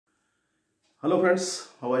Hello friends,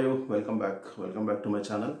 how are you? Welcome back to my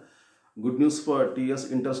channel. Good news for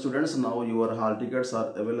TS Inter students. Now your hall tickets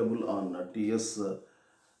are available on TS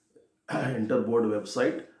Inter board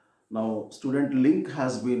website. Now student link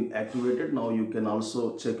has been activated. Now you can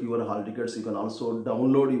also check your hall tickets. You can also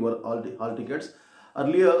download your hall tickets.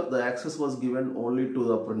 Earlier the access was given only to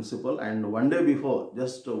the principal, and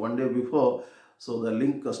just one day before, so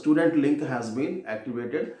the student link has been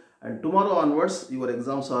activated, and tomorrow onwards your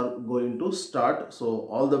exams are going to start. So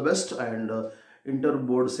all the best, and Inter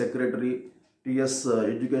board secretary, TS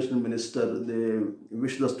education minister, they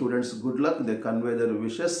wish the students good luck. They convey their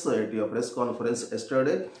wishes at a press conference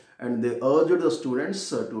yesterday, and they urged the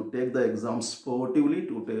students to take the exams sportively,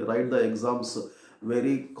 to write the exams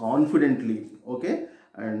very confidently. Okay,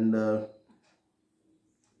 and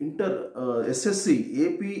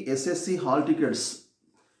AP SSC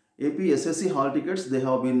hall tickets, they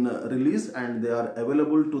have been released, and they are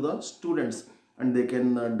available to the students, and they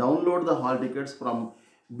can download the hall tickets from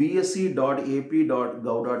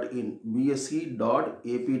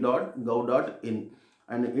bsc.ap.gov.in,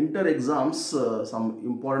 and inter exams, some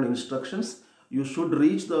important instructions: you should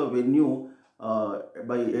reach the venue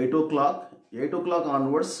by 8 o'clock. 8 o'clock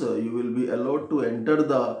onwards, you will be allowed to enter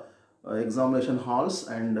the examination halls,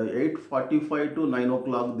 and 8:45 to 9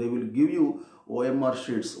 o'clock they will give you OMR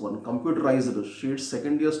sheets, one computerized sheets.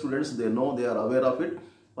 Second year students, they know, they are aware of it.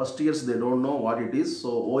 First years, they don't know what it is. So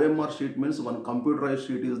OMR sheet means one computerized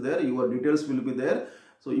sheet is there, your details will be there.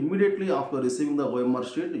 So immediately after receiving the OMR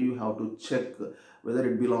sheet, you have to check whether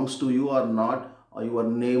it belongs to you or not, or your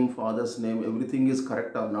name, father's name, everything is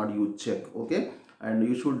correct or not, you check. Okay, and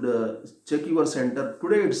you should check your center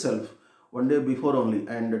today itself, one day before only.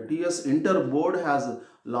 And TS Inter board has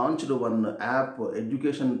launched one app,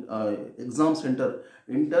 education exam center,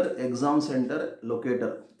 Inter exam center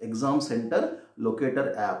locator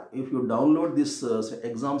app. If you download this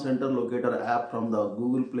exam center locator app from the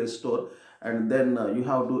Google Play Store, and then you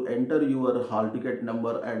have to enter your hall ticket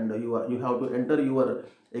number, and you have to enter your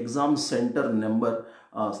exam center number,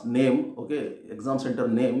 name. Okay, exam center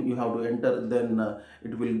name you have to enter, then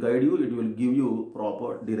it will guide you, it will give you proper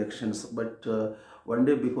directions. But one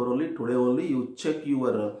day before only, today only, you check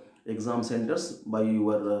your exam centers by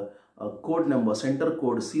your code number, center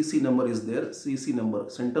code, CC number is there,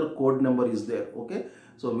 center code number is there. Okay,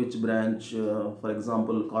 so which branch, for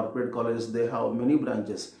example, corporate college, they have many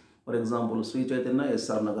branches. For example, Sri Chaitanya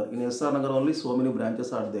SR Nagar, in SR Nagar only so many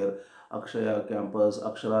branches are there: Akshaya campus,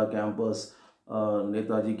 Akshara campus,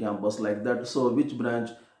 Netaji campus, like that. So which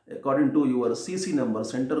branch, according to your CC number,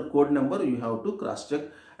 center code number, you have to cross check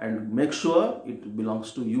and make sure it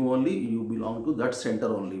belongs to you only, you belong to that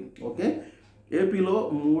center only. Okay, ఏపీలో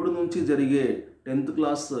 3 నుంచి జరిగే 10th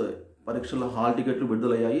class పరీక్షల hall టికెట్లు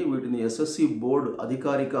విడుదలయ్యాయి. వీటిని SSC board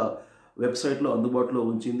అధికారిక వెబ్సైట్లో అందుబాటులో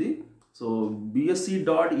ఉంచింది. సో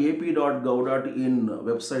bsc.ap.gov.in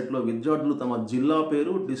వెబ్సైట్లో విద్యార్థులు తమ జిల్లా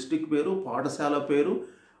పేరు, డిస్ట్రిక్ట్ పేరు, పాఠశాల పేరు,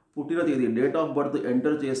 పుట్టిన తేదీ, డేట్ ఆఫ్ బర్త్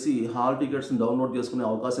ఎంటర్ చేసి హాల్ టికెట్స్ని డౌన్లోడ్ చేసుకునే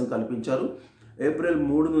అవకాశం కల్పించారు. ఏప్రిల్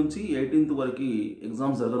 3 నుంచి 18th వరకు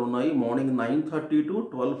ఎగ్జామ్స్ జరగనున్నాయి. మార్నింగ్ 9:30 to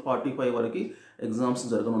 12:45 వరకు ఎగ్జామ్స్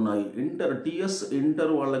జరగనున్నాయి. TS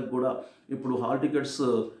ఇంటర్ వాళ్ళకి కూడా ఇప్పుడు హాల్ టికెట్స్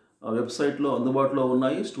వెబ్సైట్లో అందుబాటులో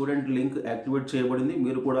ఉన్నాయి. స్టూడెంట్ లింక్ యాక్టివేట్ చేయబడింది.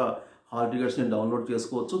 మీరు కూడా హాల్ టికెట్స్ని డౌన్లోడ్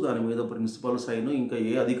చేసుకోవచ్చు. దాని మీద ప్రిన్సిపల్ సైన్, ఇంకా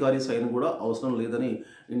ఏ అధికారి సైన్ కూడా అవసరం లేదని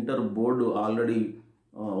ఇంటర్ బోర్డు ఆల్రెడీ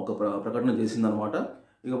ఒక ప్రకటన చేసిందనమాట.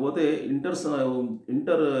 ఇకపోతే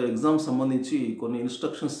ఇంటర్ ఎగ్జామ్ సంబంధించి కొన్ని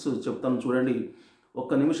ఇన్స్ట్రక్షన్స్ చెప్తాను చూడండి.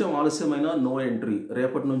 1 నిమిషం ఆలస్యమైన నో ఎంట్రీ.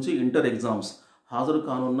 రేపటి నుంచి ఇంటర్ ఎగ్జామ్స్ హాజరు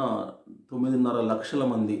కానున్న 9.5 లక్షల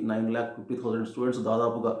మంది, 9,50,000 స్టూడెంట్స్,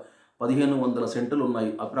 దాదాపుగా 1,500 సెంటర్లు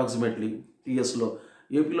ఉన్నాయి అప్రాక్సిమేట్లీ టీఎస్లో.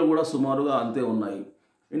 ఏపీలో కూడా సుమారుగా అంతే ఉన్నాయి.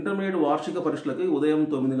 ఇంటర్మీడియట్ వార్షిక పరీక్షలకి ఉదయం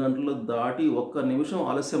 9 గంటలు దాటి 1 నిమిషం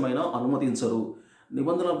ఆలస్యమైన అనుమతించరు.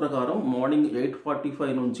 నిబంధన ప్రకారం మార్నింగ్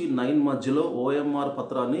 8:45 నుంచి 9 మధ్యలో OMR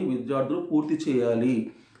పత్రాన్ని విద్యార్థులు పూర్తి చేయాలి.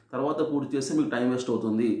 తర్వాత పూర్తి చేస్తే మీకు టైం వేస్ట్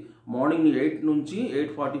అవుతుంది. మార్నింగ్ 8 నుంచి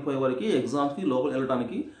 8:45 వరకు ఎగ్జామ్స్కి లోపల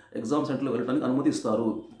వెళ్ళడానికి, ఎగ్జామ్ సెంటర్లో వెళ్ళడానికి అనుమతిస్తారు.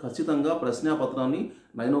 ఖచ్చితంగా ప్రశ్నాపత్రాన్ని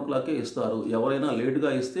 9 o'clockకే ఇస్తారు. ఎవరైనా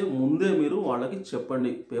లేట్గా ఇస్తే ముందే మీరు వాళ్ళకి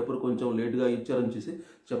చెప్పండి, పేపర్ కొంచెం లేట్గా ఇచ్చారని చేసి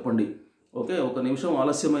చెప్పండి. ఓకే, 1 నిమిషం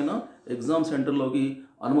ఆలస్యమైన ఎగ్జామ్ సెంటర్లోకి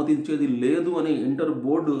అనుమతించేది లేదు అని ఇంటర్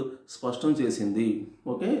బోర్డు స్పష్టం చేసింది.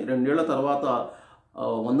 ఓకే, 2 ఏళ్ల తర్వాత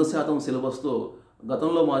 100% సిలబస్తో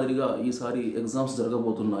గతంలో మాదిరిగా ఈసారి ఎగ్జామ్స్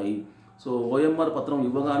జరగబోతున్నాయి. సో OMR పత్రం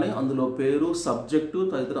ఇవ్వగానే అందులో పేరు, సబ్జెక్టు,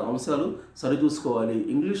 తదితర అంశాలు సరిచూసుకోవాలి.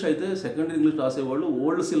 ఇంగ్లీష్ అయితే సెకండరీ ఇంగ్లీష్ రాసేవాళ్ళు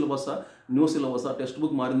ఓల్డ్ సిలబసా, న్యూ సిలబసా, టెక్స్ట్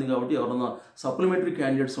బుక్ మారింది కాబట్టి ఎవరైనా సప్లిమెంటరీ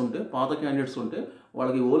క్యాండిడేట్స్ ఉంటే, పాత క్యాండిడేట్స్ ఉంటే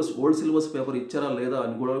వాళ్ళకి ఓల్డ్ సిలబస్ పేపర్ ఇచ్చారా లేదా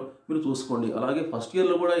అని కూడా మీరు చూసుకోండి. అలాగే ఫస్ట్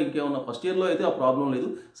ఇయర్లో కూడా ఇంకేమన్నా, ఫస్ట్ ఇయర్లో అయితే ఆ ప్రాబ్లం లేదు,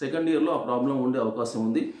 సెకండ్ ఇయర్లో ఆ ప్రాబ్లం ఉండే అవకాశం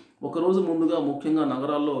ఉంది. ఒకరోజు ముందుగా ముఖ్యంగా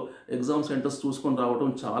నగరాల్లో ఎగ్జామ్ సెంటర్స్ చూసుకొని రావడం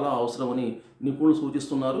చాలా అవసరమని నిపుణులు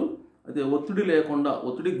సూచిస్తున్నారు. అయితే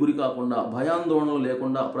ఒత్తిడికి గురి కాకుండా, భయాందోళనలు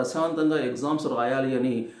లేకుండా ప్రశాంతంగా ఎగ్జామ్స్ రాయాలి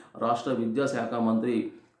అని రాష్ట్ర విద్యాశాఖ మంత్రి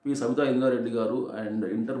పి. సబితా ఇంద్రారెడ్డి గారు and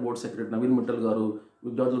inter board secretary Naveen Mittal గారు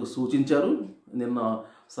విద్యార్థులకు సూచించారు. నిన్న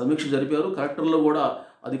సమీక్ష జరిపారు. కలెక్టర్లు కూడా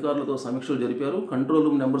అధికారులతో సమీక్షలు జరిపారు. కంట్రోల్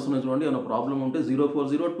రూమ్ నెంబర్స్ ఉన్నాయి చూడండి, ఏమైనా ప్రాబ్లం ఉంటే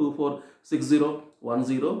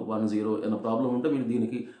 04024601010 ఏమైనా ప్రాబ్లం ఉంటే మీరు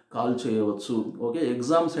దీనికి కాల్ చేయవచ్చు. Okay,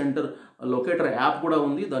 exam centre locator app కూడా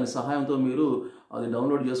ఉంది, దాని సహాయంతో మీరు అది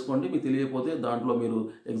డౌన్లోడ్ చేసుకోండి. మీకు తెలియకపోతే దాంట్లో మీరు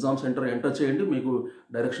ఎగ్జామ్ సెంటర్ ఎంటర్ చేయండి, మీకు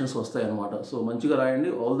డైరెక్షన్స్ వస్తాయి అన్నమాట. సో మంచిగా రాయండి.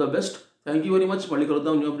 All the best. Thank you very much. మళ్ళీ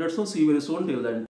కలుద్దాం new updates. See very soon. Till then.